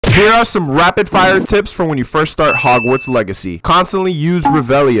Here are some rapid fire tips for when you first start Hogwarts Legacy. Constantly use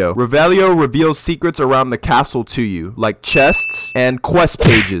Revelio. Revelio reveals secrets around the castle to you, like chests and quest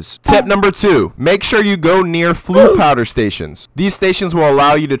pages. Tip number 2, make sure you go near flute powder stations. These stations will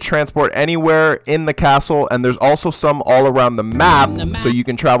allow you to transport anywhere in the castle, and there's also some all around the map, so you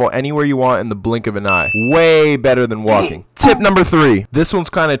can travel anywhere you want in the blink of an eye. Way better than walking. Tip number 3, this one's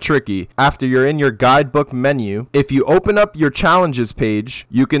kind of tricky. After you're in your guidebook menu, if you open up your challenges page,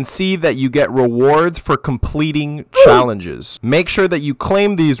 you can see that you get rewards for completing challenges. Make sure that you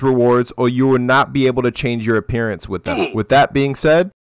claim these rewards or you will not be able to change your appearance with them. With that being said,